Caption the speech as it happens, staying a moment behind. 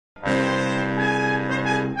Howdy,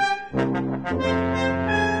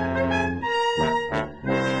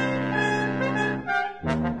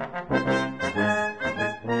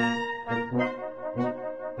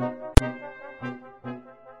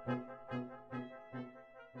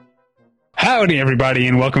 everybody,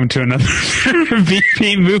 and welcome to another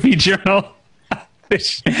VP Movie Journal.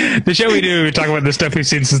 The show we do, we talk about the stuff we've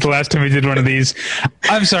seen since the last time we did one of these.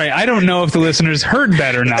 I'm sorry, I don't know if the listeners heard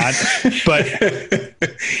that or not, but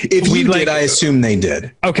if you did, I assume they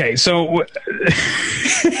did. Okay, so we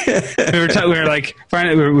were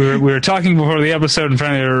talking before the episode, and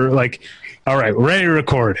finally we were like, "All right, we're ready to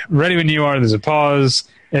record." Ready when you are. There's a pause,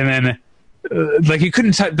 and then you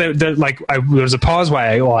couldn't. There was a pause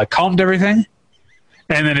while I calmed everything.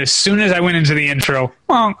 And then as soon as I went into the intro,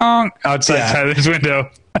 outside this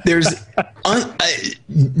window. This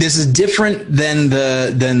is different than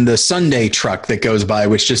the Sunday truck that goes by,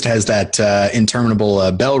 which just has that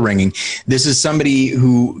interminable bell ringing. This is somebody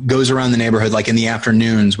who goes around the neighborhood like in the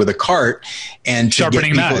afternoons with a cart and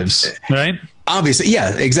sharpening knives, right? Obviously,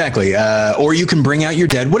 yeah, exactly. Or you can bring out your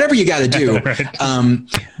dead, whatever you got to do. Right.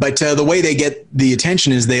 But the way they get the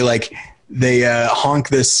attention is they honk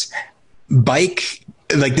this bike.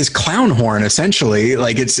 Like this clown horn, essentially,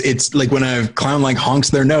 like it's like when a clown like honks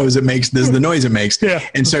their nose, it makes the noise it makes. Yeah.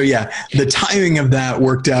 And so, the timing of that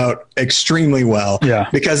worked out extremely well. Yeah.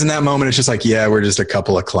 Because in that moment, it's just like, we're just a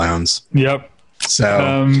couple of clowns. Yep.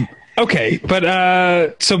 So, okay.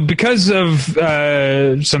 But, so because of,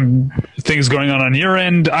 some things going on your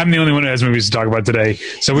end, I'm the only one who has movies to talk about today.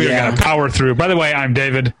 So we are going to power through. By the way, I'm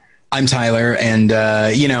David. I'm Tyler, and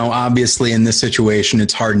obviously in this situation,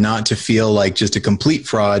 it's hard not to feel like just a complete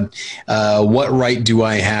fraud. What right do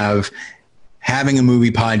I have having a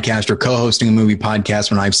movie podcast or co-hosting a movie podcast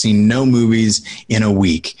when I've seen no movies in a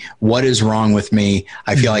week? What is wrong with me?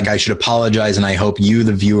 I feel like I should apologize, and I hope you,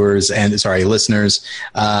 the viewers and listeners,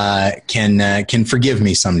 can forgive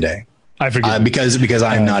me someday. I forgive because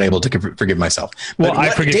I'm not able to forgive myself. But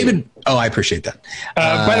I forgive David. you. Oh, I appreciate that.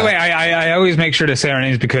 By the way, I always make sure to say our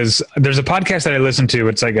names because there's a podcast that I listen to.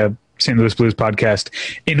 It's like a St. Louis Blues podcast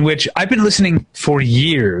in which I've been listening for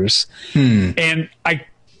years, and I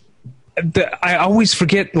always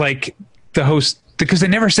forget like the host because they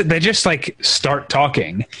never said. They just like start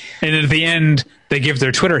talking, and at the end they give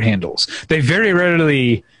their Twitter handles. They very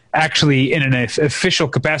rarely actually in an official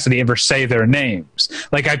capacity ever say their names.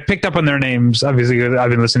 Like I picked up on their names. Obviously I've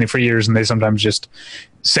been listening for years and they sometimes just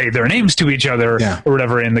say their names to each other or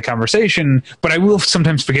whatever in the conversation, but I will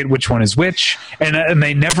sometimes forget which one is which. And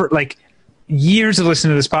they never, like, years of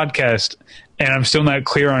listening to this podcast and I'm still not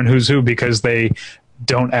clear on who's who because they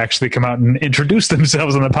don't actually come out and introduce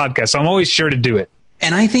themselves on the podcast. So I'm always sure to do it.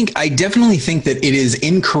 And I definitely think that it is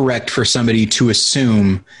incorrect for somebody to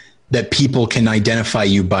assume that people can identify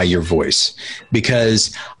you by your voice,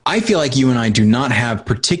 because I feel like you and I do not have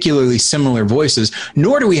particularly similar voices,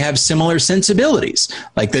 nor do we have similar sensibilities.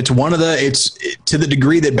 Like that's one of it's to the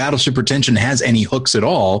degree that Battleship Retention has any hooks at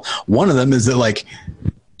all. One of them is that like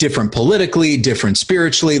different politically, different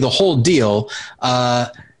spiritually, the whole deal.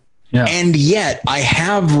 And yet I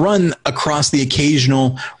have run across the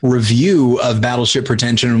occasional review of Battleship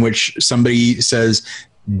Retention in which somebody says,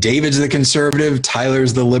 David's the conservative,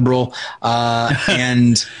 Tyler's the liberal,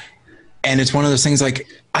 and it's one of those things like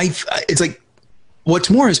it's like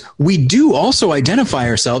what's more is we do also identify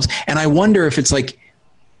ourselves, and I wonder if it's like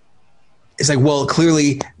well,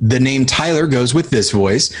 clearly the name Tyler goes with this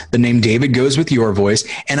voice, the name David goes with your voice,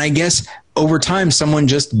 and I guess over time someone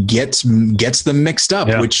just gets them mixed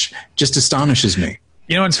up, which just astonishes me.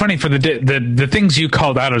 You know, it's funny for the things you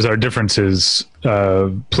called out as our differences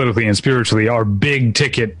politically and spiritually are big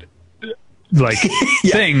ticket like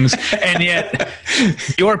things. And yet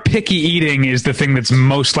your picky eating is the thing that's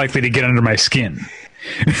most likely to get under my skin.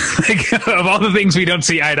 Like, of all the things we don't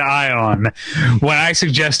see eye to eye on, when I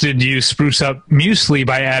suggested you spruce up muesli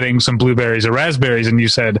by adding some blueberries or raspberries, and you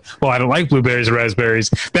said, "Well, I don't like blueberries or raspberries,"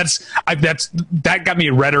 that got me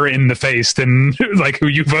redder in the face than like who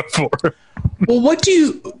you vote for. Well, what do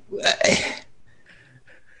you?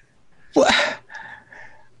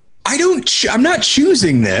 I'm not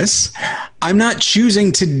choosing this. I'm not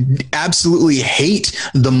choosing to absolutely hate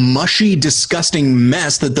the mushy, disgusting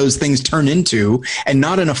mess that those things turn into, and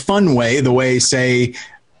not in a fun way, the way, say,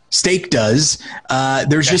 steak does.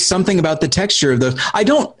 There's just something about the texture of those.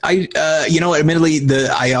 Admittedly,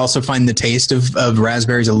 I also find the taste of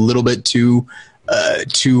raspberries a little bit too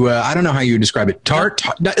I don't know how you would describe it. Tart?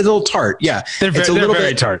 A little tart, yeah. They're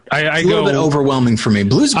very tart. A little bit overwhelming for me.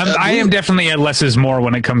 I am definitely at less is more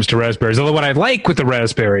when it comes to raspberries. Although what I like with the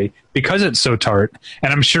raspberry, because it's so tart,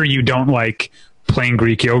 and I'm sure you don't like plain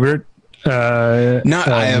Greek yogurt. I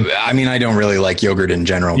mean, I don't really like yogurt in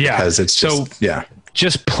general because it's just,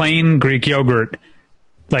 just plain Greek yogurt.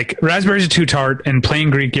 Like raspberries are too tart, and plain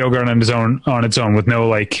Greek yogurt on its own with no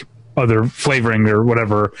like other flavoring or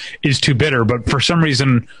whatever is too bitter. But for some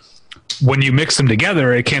reason, when you mix them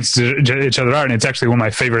together, it cancels each other out, and it's actually one of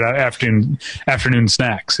my favorite afternoon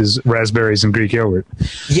snacks is raspberries and Greek yogurt.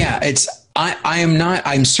 Yeah,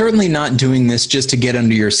 I'm certainly not doing this just to get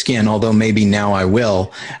under your skin, although maybe now I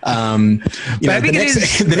will.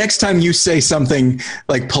 The next time you say something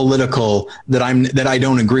like political that I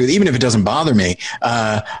don't agree with, even if it doesn't bother me,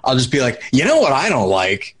 I'll just be like, you know what I don't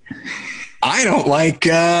like? I don't like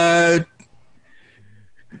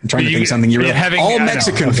I'm trying to think of something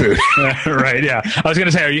Mexican food. Right. Yeah. I was going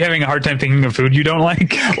to say, are you having a hard time thinking of food you don't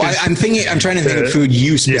like? Well, I'm trying to think of food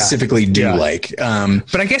you specifically do like.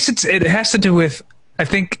 But I guess it has to do with, I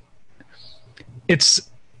think it's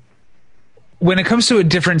when it comes to a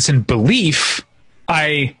difference in belief,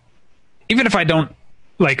 even if I don't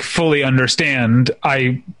like fully understand,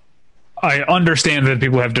 I understand that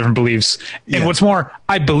people have different beliefs. And what's more,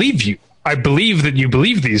 I believe you. I believe that you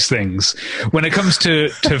believe these things. When it comes to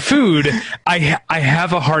food, I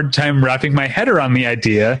have a hard time wrapping my head around the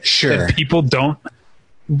idea that people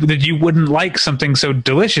that you wouldn't like something so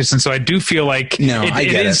delicious. And so I do feel like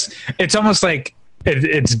it's almost like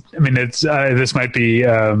this might be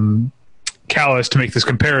callous to make this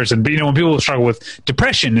comparison, but when people struggle with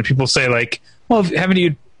depression and people say like, well, haven't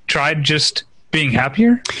you tried just being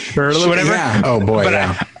happier or whatever? Yeah. Oh boy.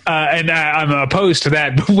 But I'm opposed to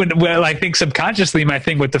that. But when I think subconsciously, my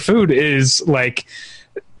thing with the food is like,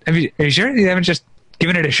 are you sure you haven't just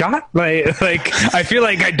given it a shot? Like I feel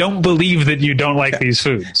like I don't believe that you don't like these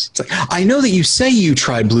foods. It's like, I know that you say you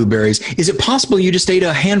tried blueberries. Is it possible you just ate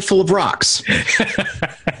a handful of rocks?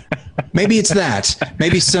 Maybe it's that.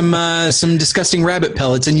 Maybe some disgusting rabbit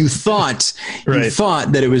pellets, and you thought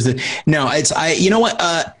that it was you know what?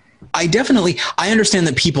 I understand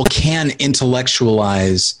that people can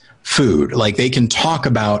intellectualize food. Like they can talk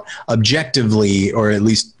about objectively, or at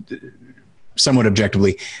least somewhat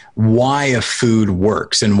objectively, why a food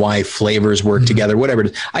works and why flavors work together, whatever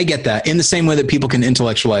it is. I get that in the same way that people can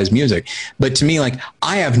intellectualize music. But to me, like,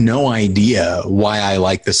 I have no idea why I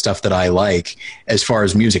like the stuff that I like as far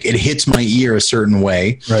as music. It hits my ear a certain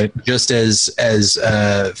way, right? Just as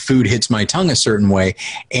food hits my tongue a certain way.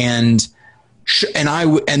 And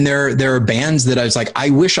there are bands that I was like,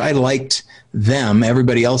 I wish I liked them.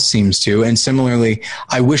 Everybody else seems to. And similarly,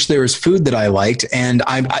 I wish there was food that I liked. And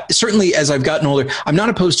I certainly, as I've gotten older, I'm not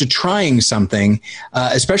opposed to trying something,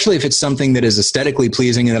 especially if it's something that is aesthetically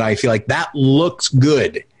pleasing and that I feel like that looks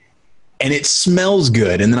good and it smells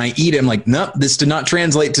good. And then I eat it. I'm like, nope, this did not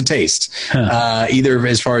translate to taste, either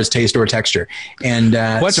as far as taste or texture. And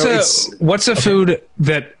what's a food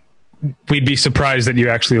that we'd be surprised that you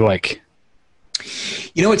actually like?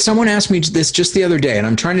 You know what? Someone asked me this just the other day, and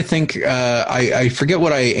I'm trying to think. I forget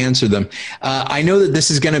what I answered them. I know that this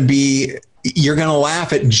is going to be, you're going to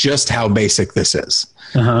laugh at just how basic this is.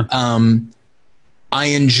 I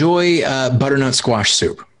enjoy butternut squash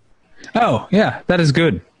soup. Oh, yeah, that is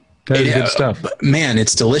good. That is good stuff. Man,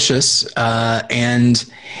 it's delicious. And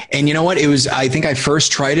you know what? I think I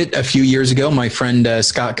first tried it a few years ago. My friend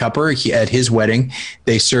Scott Cupper, at his wedding,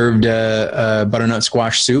 they served butternut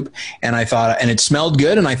squash soup, and I thought, and it smelled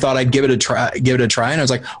good, and I thought I'd give it a try. And I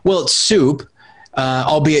was like, well, it's soup,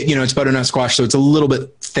 albeit it's butternut squash, so it's a little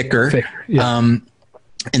bit thicker. Yeah.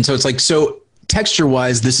 And so it's like, so texture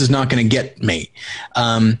wise, this is not going to get me.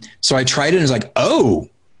 So I tried it, and it's like, oh,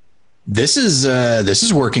 this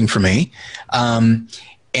is working for me. And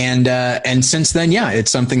since then,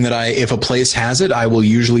 it's something that if a place has it, I will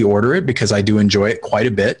usually order it because I do enjoy it quite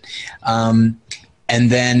a bit. And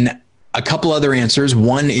then a couple other answers.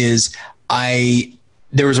 One is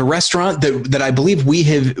there was a restaurant that I believe we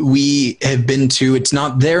have been to. It's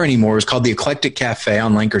not there anymore. It's called the Eclectic Cafe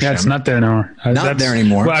on Lancashire. Yeah, it's not there anymore. Not there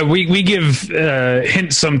anymore. Well, we give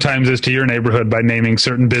hints sometimes as to your neighborhood by naming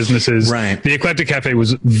certain businesses. Right. The Eclectic Cafe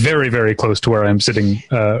was very, very close to where I'm sitting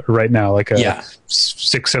right now, like a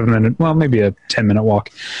 6-7 minute, well, maybe a 10-minute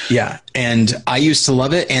walk. Yeah, and I used to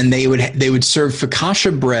love it. And they would serve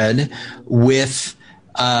focaccia bread with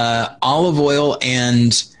olive oil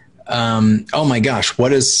and oh my gosh,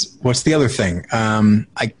 what's the other thing?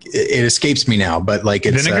 It escapes me now, but like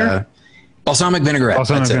it's vinegar? Balsamic vinaigrette.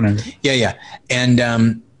 Balsamic vinegar. Yeah.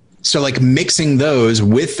 And so like mixing those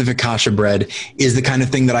with the focaccia bread is the kind of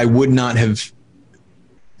thing that I would not have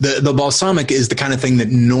The balsamic is the kind of thing that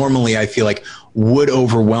normally I feel like would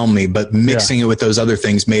overwhelm me, but mixing it with those other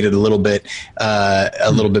things made it a little bit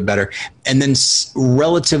better. And then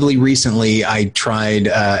relatively recently, I tried,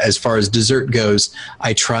 as far as dessert goes,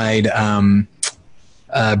 I tried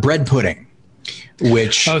bread pudding.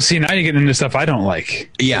 Which, now you're getting into stuff I don't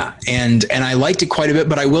like. Yeah, and I liked it quite a bit,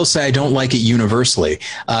 but I will say I don't like it universally.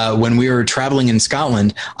 When we were traveling in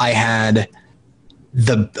Scotland, I had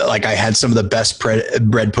some of the best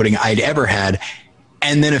bread pudding I'd ever had,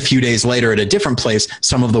 and then a few days later at a different place,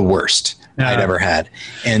 some of the worst I'd ever had.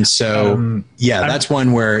 And so, that's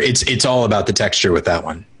one where it's all about the texture with that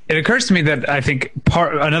one. It occurs to me that I think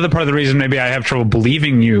another part of the reason maybe I have trouble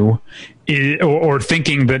believing you or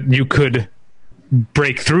thinking that you could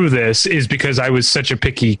break through this is because I was such a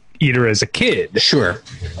picky eater as a kid. Sure.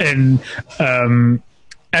 And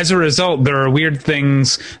as a result, there are weird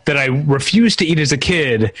things that I refused to eat as a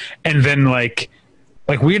kid, and then like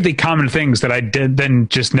weirdly common things that I did then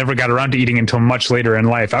just never got around to eating until much later in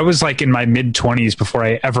life. I was like in my mid-20s before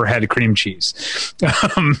I ever had cream cheese.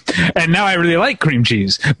 And now I really like cream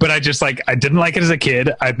cheese, but I didn't like it as a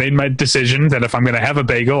kid. I made my decision that if I'm going to have a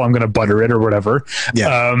bagel, I'm going to butter it or whatever.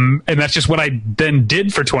 Yeah. And that's just what I then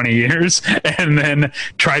did for 20 years, and then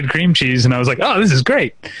tried cream cheese, and I was like, oh, this is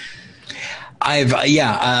great. I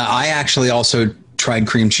actually also tried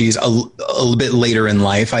cream cheese a little bit later in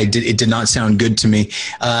life. It did not sound good to me.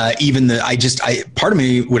 Part of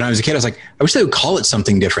me when I was a kid, I was like, I wish they would call it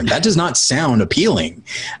something different. That does not sound appealing.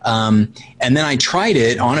 And then I tried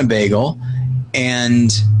it on a bagel,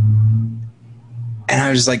 and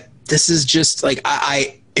I was like, this is just like,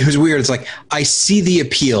 it was weird. It's like, I see the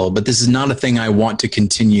appeal, but this is not a thing I want to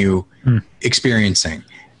continue experiencing.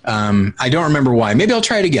 I don't remember why. Maybe I'll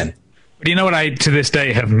try it again. But you know what I, to this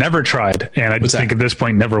day, have never tried, and I just think at this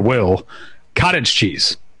point never will? Cottage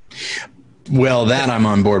cheese. Well, that I'm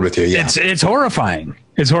on board with you, yeah. It's horrifying.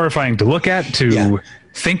 It's horrifying to look at, to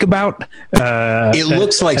think about. It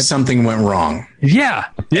looks like something went wrong. Yeah,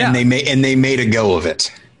 yeah. And they made a go of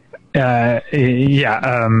it.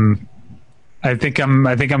 I think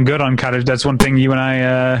I'm good on cottage. That's one thing you and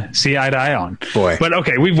I see eye to eye on. Boy. But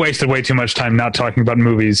okay, we've wasted way too much time not talking about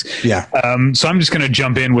movies. Yeah. So I'm just going to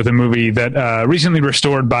jump in with a movie that recently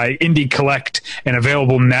restored by Indie Collect and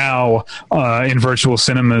available now in virtual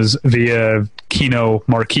cinemas via Kino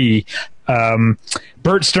Marquee.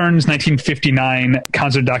 Burt Stearns' 1959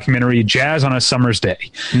 concert documentary "Jazz on a Summer's Day."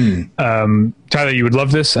 Tyler, you would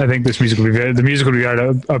love this. I think this music will be right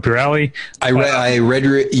up your alley. I read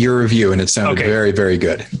your review, and it sounded very, very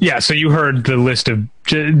good. Yeah, so you heard the list of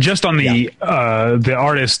just on the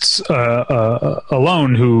artists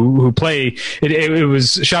alone who play. It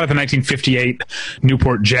was shot at the 1958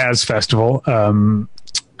 Newport Jazz Festival.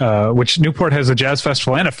 Which Newport has a jazz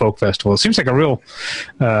festival and a folk festival. It seems like a real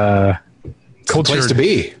cultured place to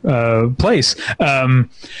be. Place.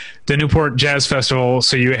 The Newport Jazz Festival.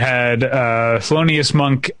 So you had Thelonious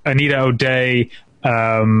Monk, Anita O'Day,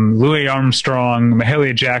 Louis Armstrong,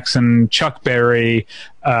 Mahalia Jackson, Chuck Berry.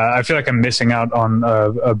 I feel like I'm missing out on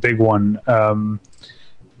a big one.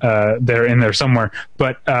 They're in there somewhere,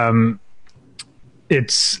 but I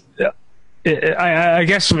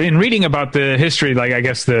guess in reading about the history, like I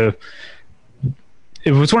guess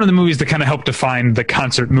it was one of the movies that kind of helped define the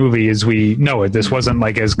concert movie as we know it. This wasn't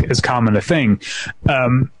like as common a thing.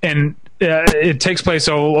 And it takes place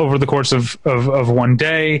all over the course of one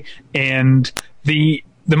day. And the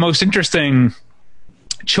most interesting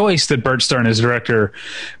choice that Burt Stearns, as director,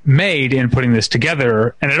 made in putting this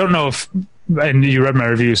together, and I don't know if, and you read my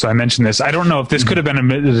review, so I mentioned this, I don't know if this could have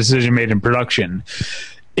been a decision made in production.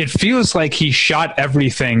 It feels like he shot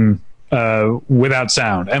everything without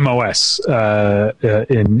sound, MOS,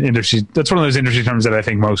 in industry. That's one of those industry terms that I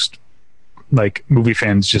think most like movie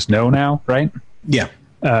fans just know now, right? Yeah.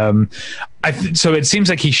 So it seems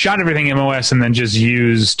like he shot everything MOS and then just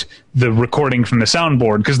used the recording from the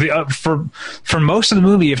soundboard, because for most of the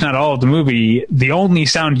movie, if not all of the movie, the only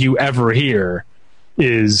sound you ever hear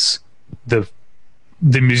is the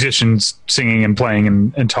musicians singing and playing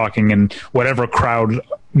and talking and whatever crowd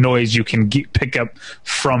noise you can pick up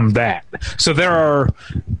from that. So there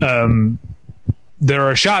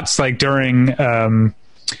are shots like during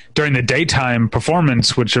the daytime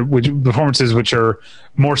performances which are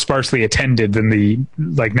more sparsely attended than the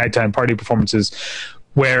like nighttime party performances,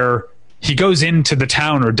 where he goes into the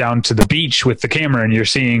town or down to the beach with the camera, and you're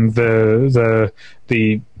seeing the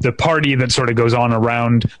party that sort of goes on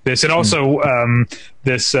around this. And also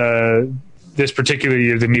this particular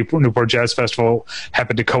year, the Newport Jazz Festival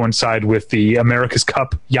happened to coincide with the America's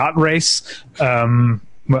Cup yacht race.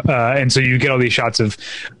 And so you get all these shots of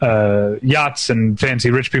yachts and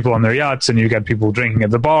fancy rich people on their yachts, and you got people drinking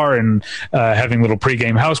at the bar and having little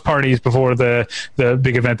pregame house parties before the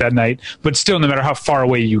big event that night. But still, no matter how far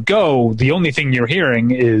away you go, the only thing you're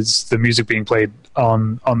hearing is the music being played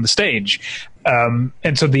on the stage. And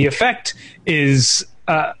so the effect is...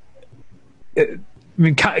 I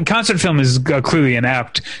mean, concert film is clearly an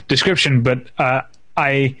apt description, but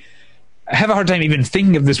I have a hard time even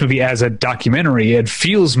thinking of this movie as a documentary. It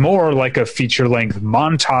feels more like a feature-length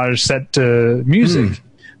montage set to music.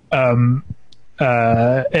 And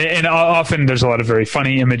often there's a lot of very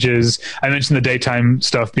funny images. I mentioned the daytime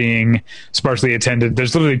stuff being sparsely attended.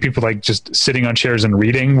 There's literally people like just sitting on chairs and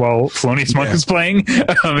reading while Thelonious Monk is playing.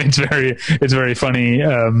 It's very funny.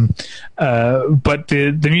 But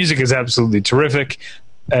the music is absolutely terrific.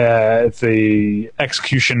 The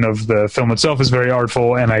execution of the film itself is very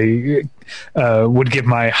artful, and I would give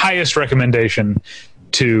my highest recommendation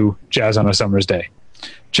to Jazz on a Summer's Day.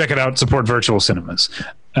 Check it out. Support virtual cinemas.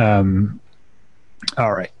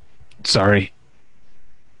 All right. Sorry.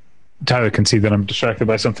 Tyler can see that I'm distracted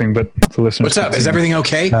by something, but the listeners... What's up? Is everything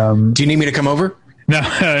okay? Do you need me to come over? No,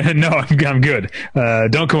 no, I'm good.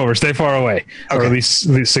 Don't come over. Stay far away, or at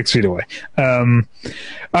least 6 feet away. All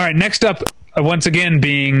right. Next up, once again,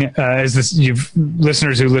 being as this,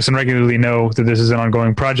 listeners who listen regularly know that this is an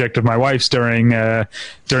ongoing project of my wife's during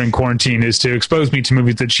quarantine, is to expose me to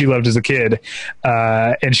movies that she loved as a kid,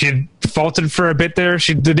 and she had faulted for a bit there.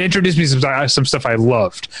 She did introduce me to some stuff I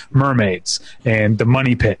loved: Mermaids and The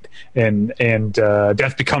Money Pit and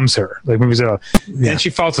Death Becomes Her, like movies that. Yeah. And she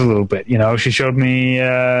faulted a little bit. You know, she showed me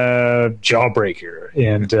Jawbreaker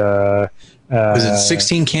and. Was it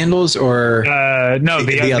 16 Candles or no,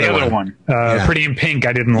 the other one. Pretty in Pink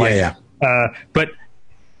I didn't like. But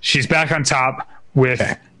she's back on top with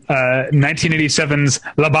 1987's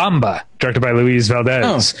La Bamba, directed by Luis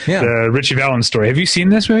Valdez, the Richie Valens story. Have you seen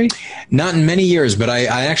this movie? Not in many years, but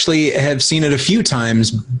I actually have seen it a few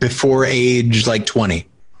times before age like 20.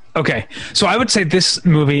 Okay. So I would say this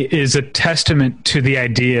movie is a testament to the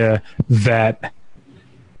idea that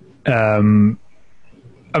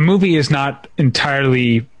a movie is not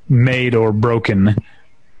entirely made or broken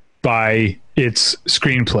by its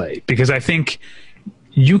screenplay, because I think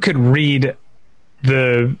you could read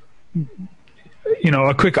a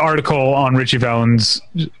quick article on Richie Valens'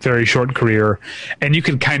 very short career, and you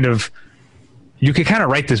could kind of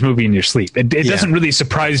write this movie in your sleep. It doesn't really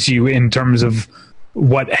surprise you in terms of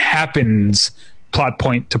what happens plot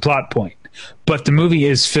point to plot point, but the movie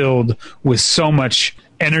is filled with so much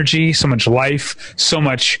energy, so much life, so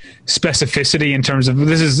much specificity in terms of,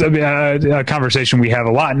 this is a conversation we have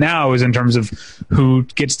a lot now, is in terms of who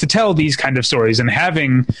gets to tell these kind of stories, and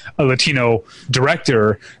having a Latino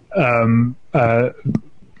director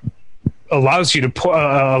allows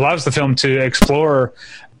the film to explore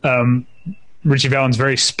Richie Valens'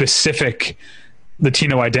 very specific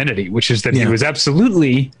Latino identity, which is that he was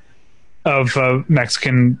absolutely of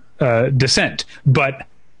Mexican descent, but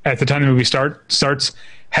at the time the movie starts,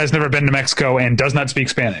 has never been to Mexico and does not speak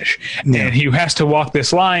Spanish. And he has to walk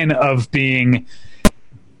this line of being,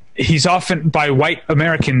 he's often, by white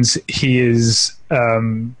Americans, he is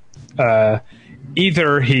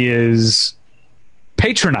either he is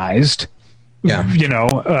patronized,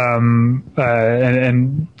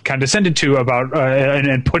 and condescended to about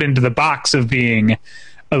and put into the box of being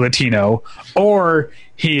a Latino, or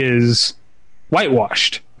he is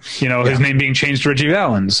whitewashed. His name being changed to Richie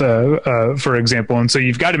Valens, for example. And so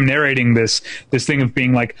you've got him narrating this thing of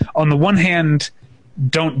being like, on the one hand,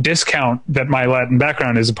 don't discount that my Latin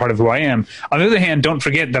background is a part of who I am. On the other hand, don't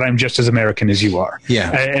forget that I'm just as American as you are.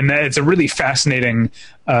 And it's a really fascinating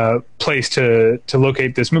place to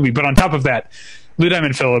locate this movie. But on top of that, Lou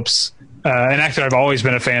Diamond Phillips, an actor I've always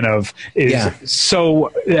been a fan of,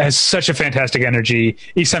 has such a fantastic energy.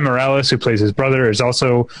 Esai Morales, who plays his brother, is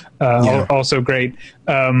also great.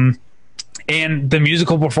 And the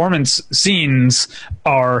musical performance scenes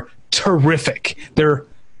are terrific. They're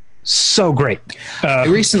so great. I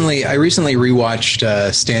recently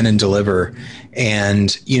rewatched Stand and Deliver,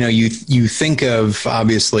 and you think of,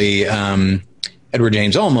 obviously, Edward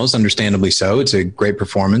James Olmos, understandably so. It's a great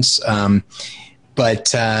performance.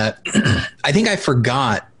 But I think I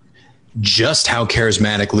forgot just how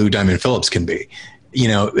charismatic Lou Diamond Phillips can be.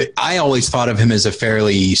 I always thought of him as a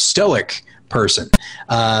fairly stoic person.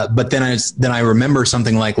 But then I remember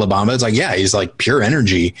something like La Bamba. It's like, he's like pure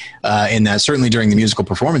energy in that, certainly during the musical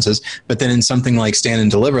performances. But then in something like Stand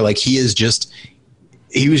and Deliver, like he was just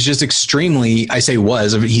extremely,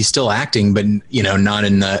 he's still acting, but not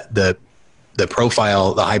in the the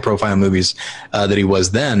high profile movies that he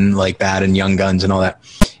was then, like that and Young Guns and all that.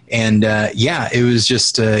 And it was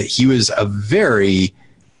just he was a very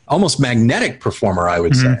almost magnetic performer, I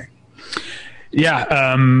would say.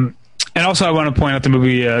 Yeah. And also, I want to point out the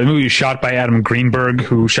movie was shot by Adam Greenberg,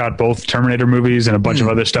 who shot both Terminator movies and a bunch of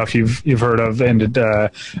other stuff you've heard of, and it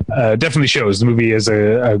definitely shows. The movie is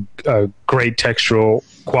a great textural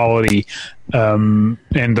quality, and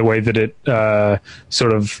the way that it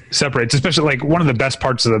sort of separates. Especially, like, one of the best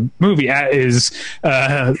parts of the movie is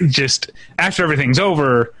just after everything's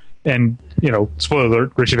over. And, spoiler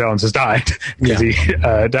alert, Richie Valens has died because he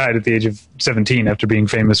died at the age of 17 after being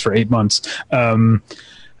famous for 8 months.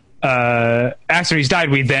 After he's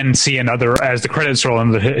died, we then see as the credits roll,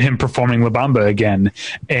 and him performing La Bamba again,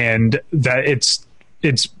 and that it's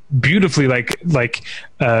beautifully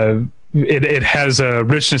it has a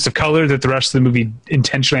richness of color that the rest of the movie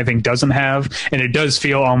intentionally, I think, doesn't have, and it does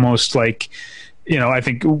feel almost like, I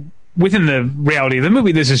think within the reality of the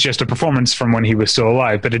movie, this is just a performance from when he was still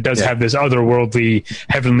alive, but it does have this otherworldly,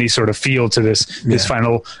 heavenly sort of feel to this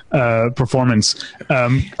final performance.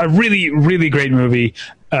 A really, really great movie.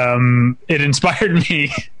 It inspired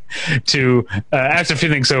me to after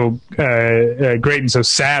feeling so great and so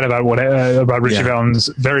sad about Richie Valens'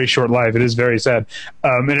 very short life. It is very sad.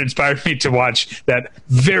 It inspired me to watch that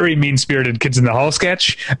very mean-spirited Kids in the Hall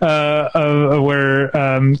sketch where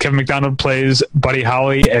Kevin McDonald plays Buddy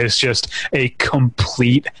Holly as just a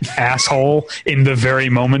complete asshole in the very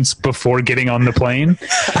moments before getting on the plane.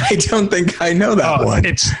 I don't think I know that one.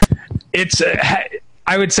 It's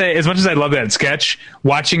I would say, as much as I love that sketch,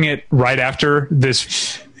 watching it right after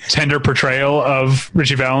this tender portrayal of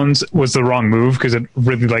Richie Valens was the wrong move, because it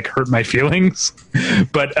really hurt my feelings.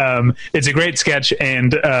 But it's a great sketch,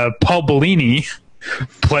 and Paul Bellini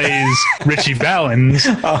plays Richie Valens,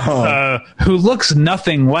 who looks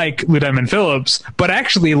nothing like Lou Diamond Phillips, but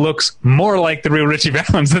actually looks more like the real Richie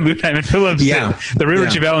Valens than Lou Diamond Phillips did. The real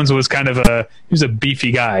Richie Valens was kind of he was a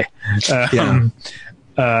beefy guy.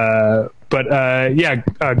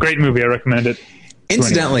 Great movie. I recommend it.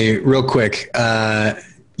 Incidentally, real quick,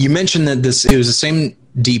 you mentioned that it was the same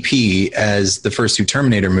DP as the first two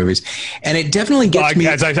Terminator movies, and it definitely gets me.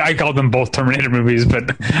 I called them both Terminator movies,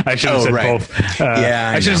 but I should have said both.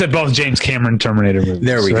 I should have said both James Cameron Terminator movies.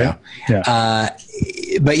 There we go. Yeah.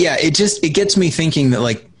 But yeah, it gets me thinking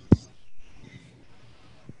that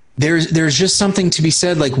there's just something to be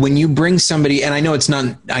said, when you bring somebody, and I know it's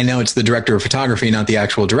the director of photography, not the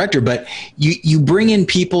actual director, but you bring in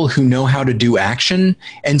people who know how to do action,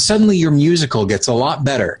 and suddenly your musical gets a lot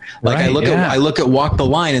better. I look at Walk the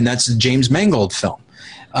Line, and that's a James Mangold film,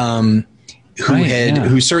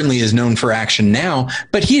 who certainly is known for action now,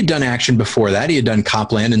 but he had done action before that. He had done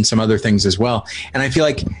Copland and some other things as well. And I feel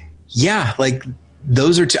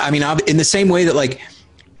those are in the same way that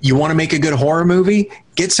you want to make a good horror movie,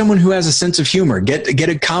 get someone who has a sense of humor, get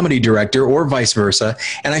a comedy director, or vice versa.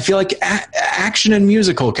 And I feel like action and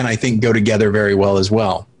musical can, I think, go together very well as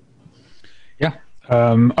well. Yeah.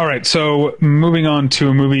 All right. So moving on to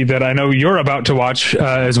a movie that I know you're about to watch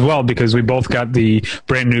as well, because we both got the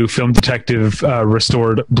brand new Film Detective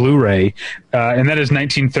restored Blu-ray. And that is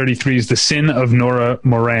 1933's The Sin of Nora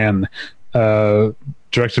Moran,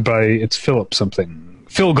 directed by Phil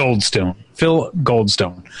Goldstone.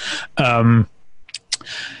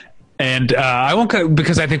 And I won't,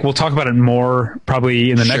 because I think we'll talk about it more probably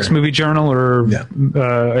in the next movie journal,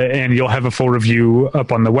 and you'll have a full review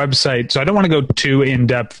up on the website. So I don't want to go too in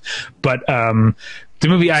depth, but the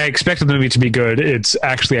movie, I expected the movie to be good. It's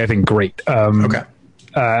actually, I think, great. Because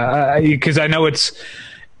I know it's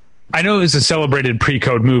a celebrated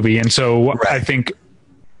pre-code movie, and so I think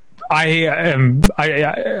as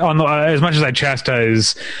much as I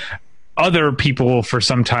chastise other people for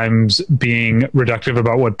sometimes being reductive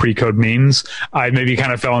about what pre-code means, I maybe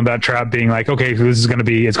kind of fell in that trap, being like, okay, this is going to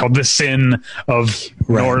be, it's called The Sin of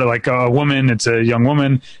Nora, a woman. It's a young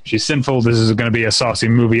woman. She's sinful. This is going to be a saucy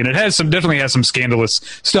movie. And it definitely has some scandalous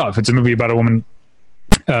stuff. It's a movie about a woman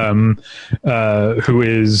who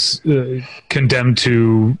is condemned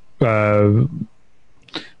to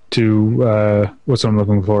what's what I'm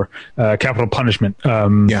looking for? Capital punishment.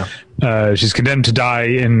 She's condemned to die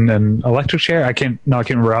in an electric chair. I can't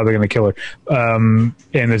remember how they're going to kill her. And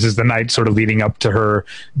this is the night sort of leading up to her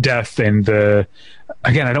death. And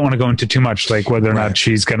again, I don't want to go into too much, whether or not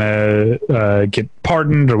she's going to get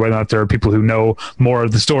pardoned, or whether or not there are people who know more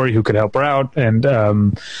of the story who could help her out. And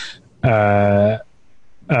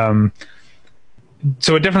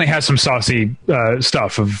so it definitely has some saucy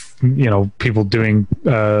stuff of, people doing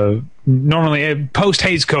normally post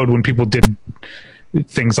Hays Code, when people did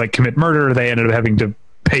things like commit murder, they ended up having to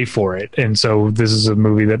pay for it. And so this is a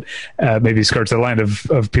movie that maybe skirts the line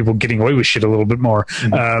of people getting away with shit a little bit more.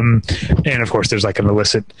 And of course there's like an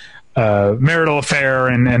illicit marital affair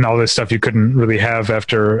and all this stuff you couldn't really have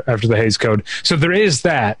after the Hays Code. So there is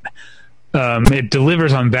that. It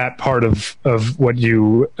delivers on that part of what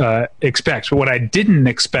you expect. But what I didn't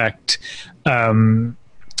expect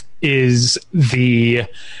is the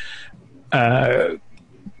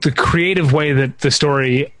creative way that the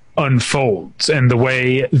story unfolds and the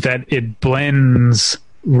way that it blends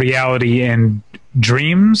reality and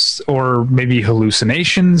dreams or maybe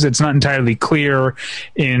hallucinations. It's not entirely clear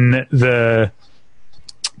in the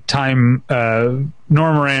time Nora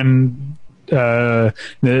Moran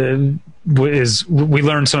we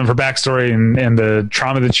learned some of her backstory and the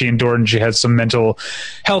trauma that she endured, and she has some mental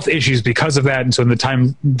health issues because of that. And so in the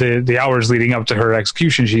time, the hours leading up to her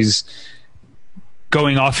execution, she's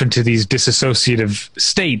going off into these disassociative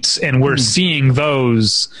states, and we're seeing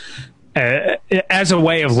those as a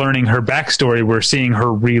way of learning her backstory. We're seeing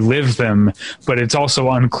her relive them, but it's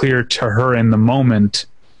also unclear to her in the moment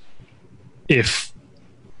if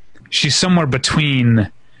she's somewhere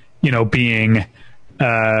between, being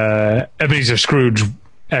Ebenezer Scrooge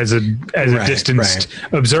as a distanced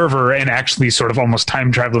observer and actually sort of almost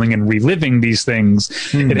time traveling and reliving these things.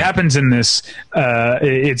 It happens in this.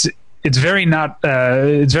 It's very not.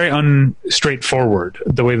 It's very unstraightforward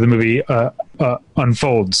the way the movie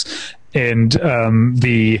unfolds, and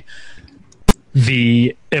the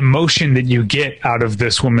emotion that you get out of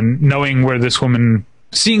this woman, knowing where this woman,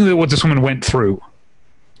 seeing what this woman went through,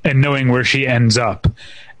 and knowing where she ends up.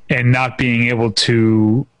 And not being able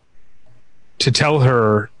to tell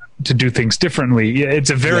her to do things differently. It's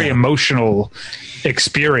a very emotional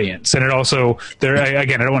experience. And it also,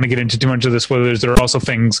 again, I don't want to get into too much of the spoilers. There are also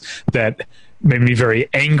things that made me very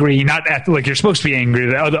angry, not at, like you're supposed to be angry.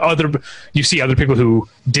 You see other people who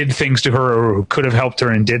did things to her or who could have helped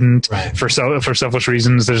her and didn't for selfish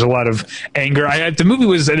reasons. There's a lot of anger. The movie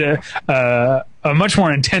was a much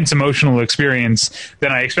more intense emotional experience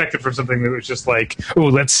than I expected from something that was just like, oh,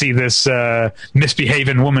 let's see this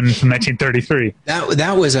misbehaving woman from 1933.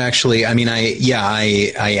 That was actually, I mean,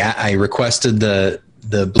 I requested the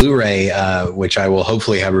Blu-ray, which I will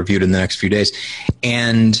hopefully have reviewed in the next few days.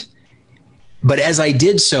 But as I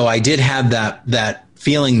did so, I did have that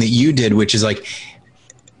feeling that you did, which is like,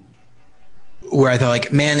 where I thought,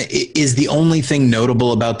 like, man, is the only thing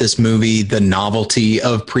notable about this movie the novelty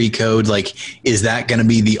of pre-code? Like, is that going to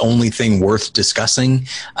be the only thing worth discussing?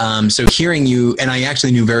 So hearing you, and I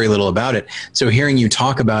actually knew very little about it, so hearing you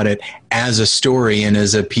talk about it as a story and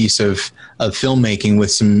as a piece of filmmaking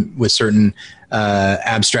with certain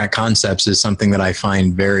abstract concepts is something that I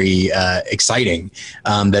find very exciting.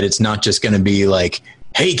 That it's not just going to be like,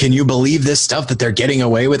 hey, can you believe this stuff that they're getting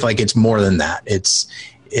away with? Like, it's more than that. It's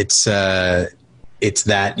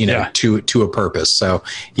that, to a purpose. So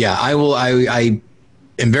yeah, I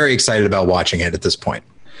am very excited about watching it at this point.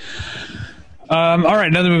 All right.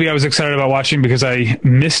 Another movie I was excited about watching because I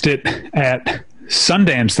missed it at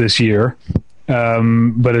Sundance this year.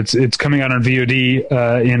 But it's coming out on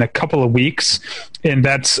VOD in a couple of weeks, and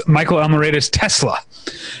that's Michael Almereyda's Tesla,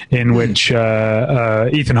 in which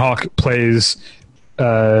Ethan Hawke plays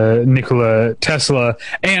Nikola Tesla,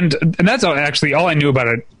 and that's actually all I knew about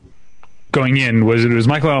it going in. Was it was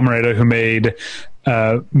Michael Almereyda who made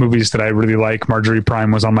movies that I really like. Marjorie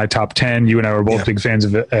Prime was on my top 10. You and I were both big fans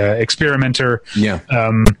of Experimenter. So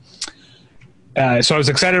I was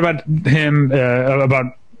excited about him,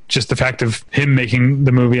 about just the fact of him making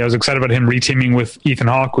the movie. I was excited about him reteaming with Ethan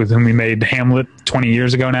Hawke, with whom we made Hamlet 20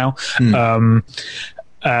 years ago now.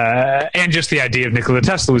 And just the idea of Nikola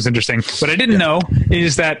Tesla was interesting. What I didn't know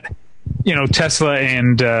is that, Tesla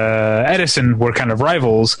and Edison were kind of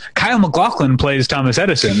rivals. Kyle MacLachlan plays Thomas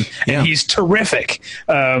Edison, and he's terrific.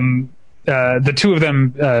 The two of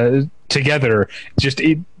them together, just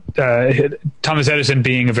Thomas Edison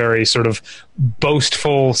being a very sort of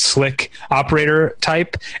boastful, slick operator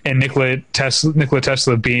type, and Nikola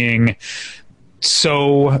Tesla being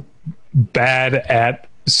so bad at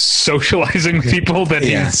socializing with people that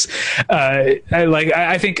he's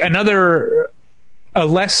I think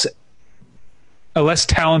a less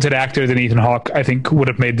talented actor than Ethan Hawke, I think, would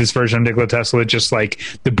have made this version of Nikola Tesla just like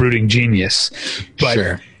the brooding genius.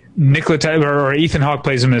 But Ethan Hawke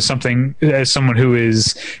plays him as someone who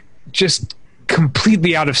is just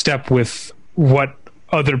completely out of step with what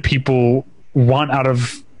other people want out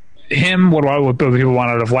of him, what other people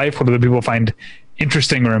want out of life, what other people find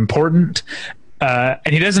interesting or important.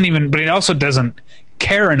 And but he also doesn't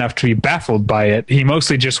care enough to be baffled by it. He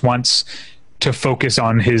mostly just wants to focus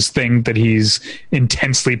on his thing that he's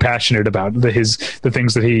intensely passionate about, the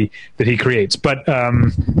things that he creates. But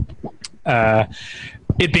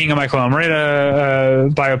it being a Michael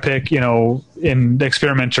Almereyda biopic, you know, in The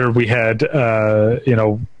Experimenter we had you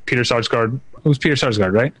know, Peter Sarsgaard. It was Peter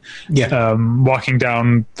Sarsgaard, right? Yeah. Walking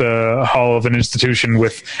down the hall of an institution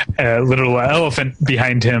with a little elephant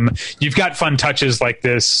behind him. You've got fun touches like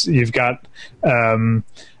this. You've got, I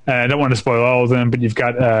don't want to spoil all of them, but you've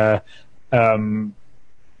got,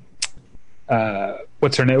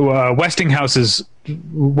 what's her name? Westinghouse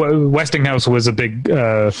was a big,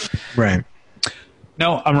 right.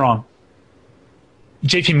 No, I'm wrong.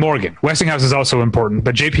 JP Morgan. Westinghouse is also important,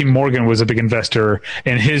 but JP Morgan was a big investor,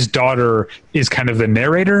 and his daughter is kind of the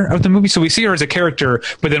narrator of the movie. So we see her as a character,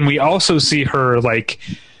 but then we also see her like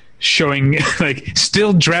showing, like,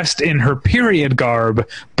 still dressed in her period garb,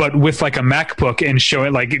 but with like a MacBook and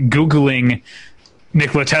showing, like, Googling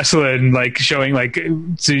Nikola Tesla and like showing, like,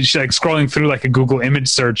 so she's like scrolling through like a Google image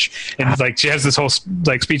search, and like she has this whole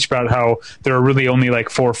like speech about how there are really only like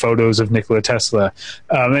 4 photos of Nikola Tesla,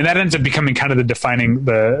 and that ends up becoming kind of the defining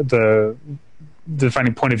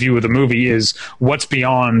defining point of view of the movie, is what's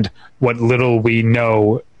beyond what little we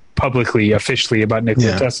know publicly, officially about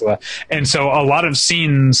Nikola Tesla. And so a lot of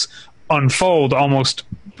scenes unfold almost.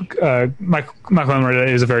 Michael Almereyda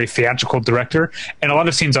is a very theatrical director, and a lot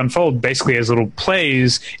of scenes unfold basically as little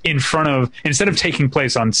plays in front of, instead of taking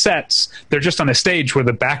place on sets, they're just on a stage where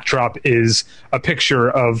the backdrop is a picture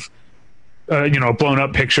of, you know, a blown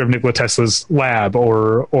up picture of Nikola Tesla's lab,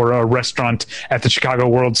 or a restaurant at the Chicago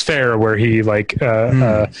World's Fair where he like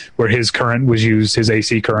where his current was used, his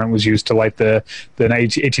AC current was used to light the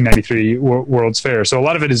 1893 World's Fair. So a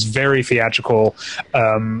lot of it is very theatrical.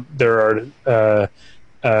 There are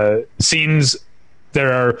scenes,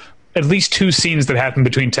 there are at least 2 scenes that happen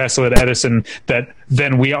between Tesla and Edison that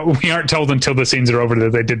then we aren't told until the scenes are over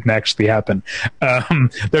that they didn't actually happen.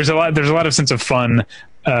 There's a lot of sense of fun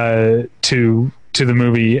to the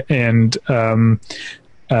movie, and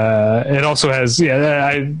it also has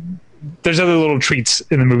there's other little treats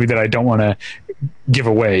in the movie that I don't want to give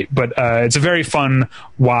away, but it's a very fun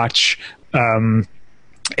watch, and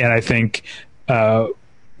I think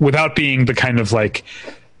without being the kind of like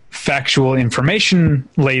factual information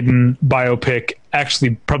laden biopic,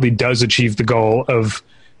 actually probably does achieve the goal of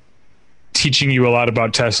teaching you a lot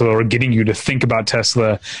about Tesla, or getting you to think about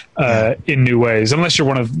Tesla in new ways. Unless you're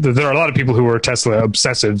one of there are a lot of people who are Tesla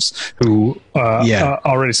obsessives who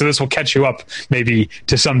already, so this will catch you up maybe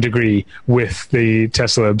to some degree with the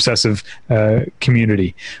Tesla obsessive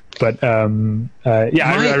community. But I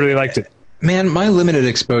really liked it. Man, my limited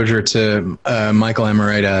exposure to Michael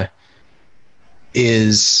Almereyda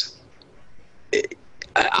is,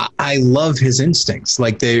 I love his instincts.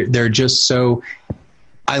 Like they're just so.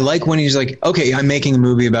 I like when he's like, okay, I'm making a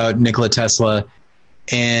movie about Nikola Tesla,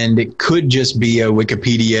 and it could just be a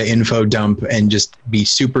Wikipedia info dump and just be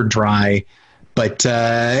super dry. But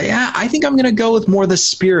I think I'm going to go with more the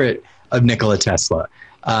spirit of Nikola Tesla,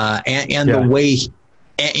 and the way.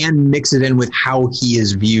 And mix it in with how he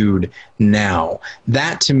is viewed now.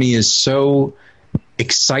 That to me is so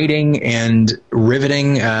exciting and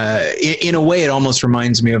riveting. In a way, it almost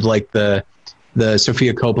reminds me of like the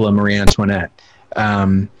Sofia Coppola Marie Antoinette.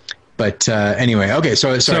 But anyway, okay.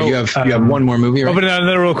 So you have one more movie, right? Oh, but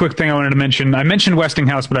another real quick thing I wanted to mention. I mentioned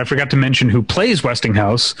Westinghouse, but I forgot to mention who plays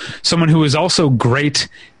Westinghouse. Someone who is also great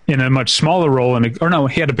in a much smaller role,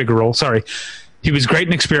 he had a bigger role. Sorry, he was great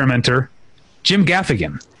in Experimenter. Jim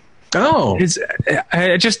Gaffigan. Oh,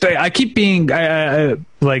 I keep being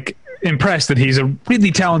like impressed that he's a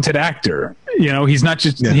really talented actor. You know, he's not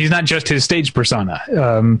just his stage persona.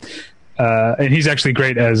 And he's actually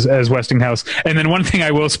great as Westinghouse. And then one thing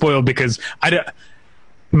I will spoil, because I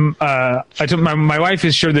told my wife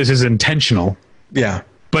is sure this is intentional. Yeah,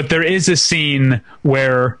 but there is a scene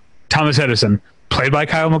where Thomas Edison, played by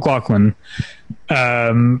Kyle MacLachlan, he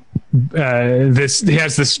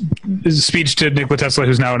has this speech to Nikola Tesla,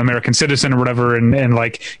 who's now an American citizen or whatever, and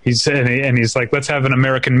like he's like, let's have an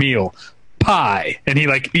American meal, pie, and he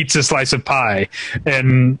like eats a slice of pie,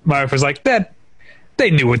 and my wife was like, that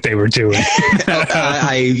they knew what they were doing.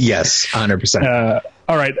 Yes, 100%.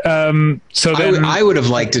 All right, so then I would have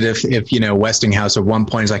liked it if Westinghouse at one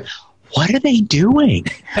point is like, what are they doing?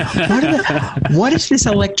 What is this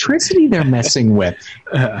electricity they're messing with?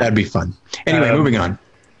 That'd be fun. Anyway, moving on.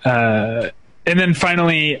 And then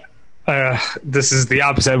finally, this is the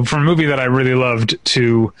opposite. From a movie that I really loved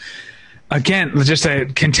to, again, just a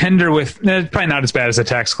contender with, probably not as bad as A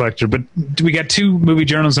Tax Collector, but we got 2 movie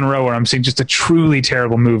journals in a row where I'm seeing just a truly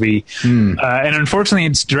terrible movie. And unfortunately,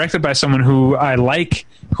 it's directed by someone whom I like,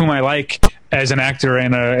 as an actor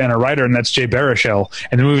and a writer, and that's Jay Baruchel.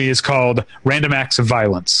 And the movie is called Random Acts of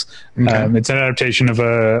Violence. Okay. It's an adaptation of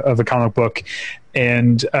a comic book,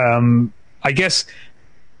 and I guess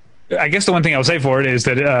the one thing I'll say for it is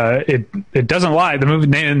that it doesn't lie. The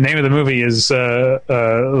name of the movie is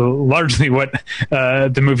largely what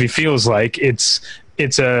the movie feels like. It's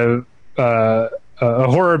a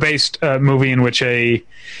horror-based movie in which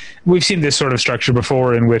we've seen this sort of structure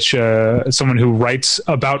before, in which someone who writes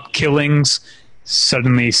about killings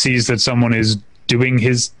suddenly sees that someone is doing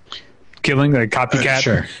his killing, a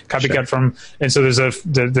copycat from. And so there's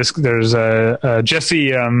a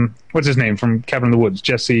Jesse, what's his name from Cabin in the Woods?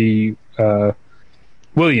 Jesse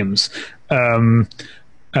Williams plays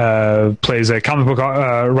a comic book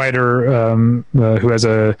writer who has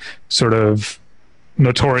a sort of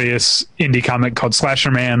notorious indie comic called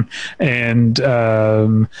Slasher Man, and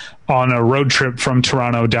on a road trip from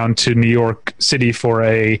Toronto down to New York City for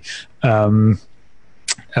a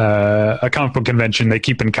comic book convention, they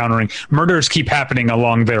keep encountering murders, keep happening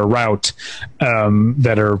along their route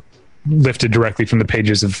that are lifted directly from the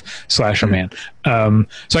pages of Slasher Man.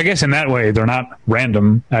 So I guess in that way they're not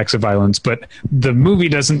random acts of violence, but the movie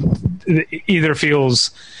doesn't either feels.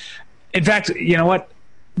 In fact, you know what?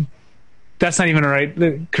 That's not even a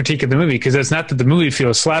right critique of the movie, because it's not that the movie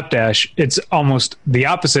feels slapdash. It's almost the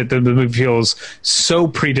opposite, that the movie feels so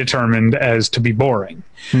predetermined as to be boring.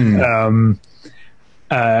 In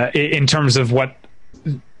terms of what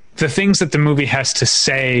the things that the movie has to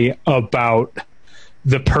say about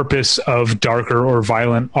the purpose of darker or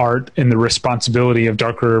violent art and the responsibility of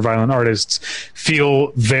darker or violent artists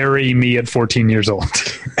feel very me at 14 years old.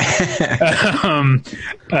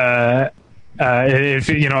 If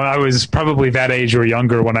you know, I was probably that age or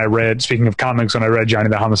younger when I read, speaking of comics, when I read Johnny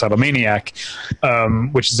the Homicidal Maniac,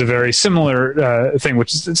 which is a very similar thing,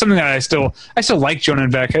 which is something that I still like Jonah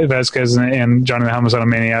Vasquez and Johnny the Homicidal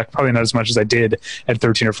Maniac, probably not as much as I did at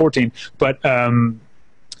 13 or 14, but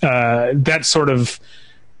that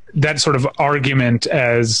sort of argument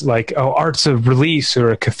as like, oh, art's a release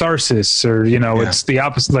or a catharsis, or it's the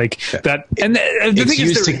opposite, like that. And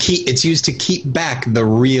it's used to keep back the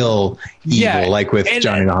real evil, like with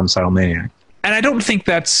Johnny the Homicidal Maniac. And I don't think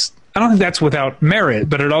that's without merit,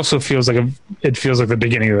 but it also feels like the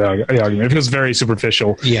beginning of the argument. It feels very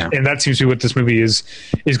superficial. Yeah. And that seems to be what this movie is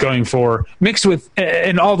going for, mixed with,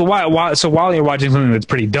 and all the while, so while you're watching something that's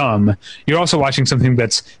pretty dumb, you're also watching something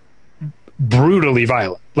that's brutally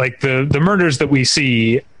violent. Like the murders that we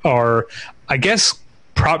see are, I guess,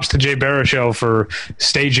 props to Jay Baruchel for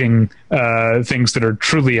staging things that are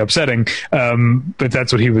truly upsetting. But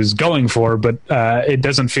that's what he was going for. But it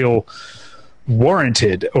doesn't feel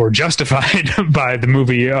warranted or justified by the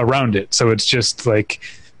movie around it. So it's just like,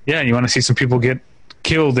 yeah, you want to see some people get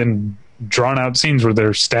killed in drawn out scenes where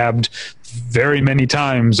they're stabbed very many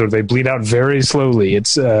times or they bleed out very slowly.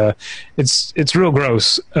 It's real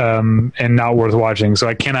gross and not worth watching. So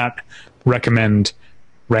I cannot recommend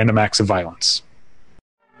Random Acts of Violence.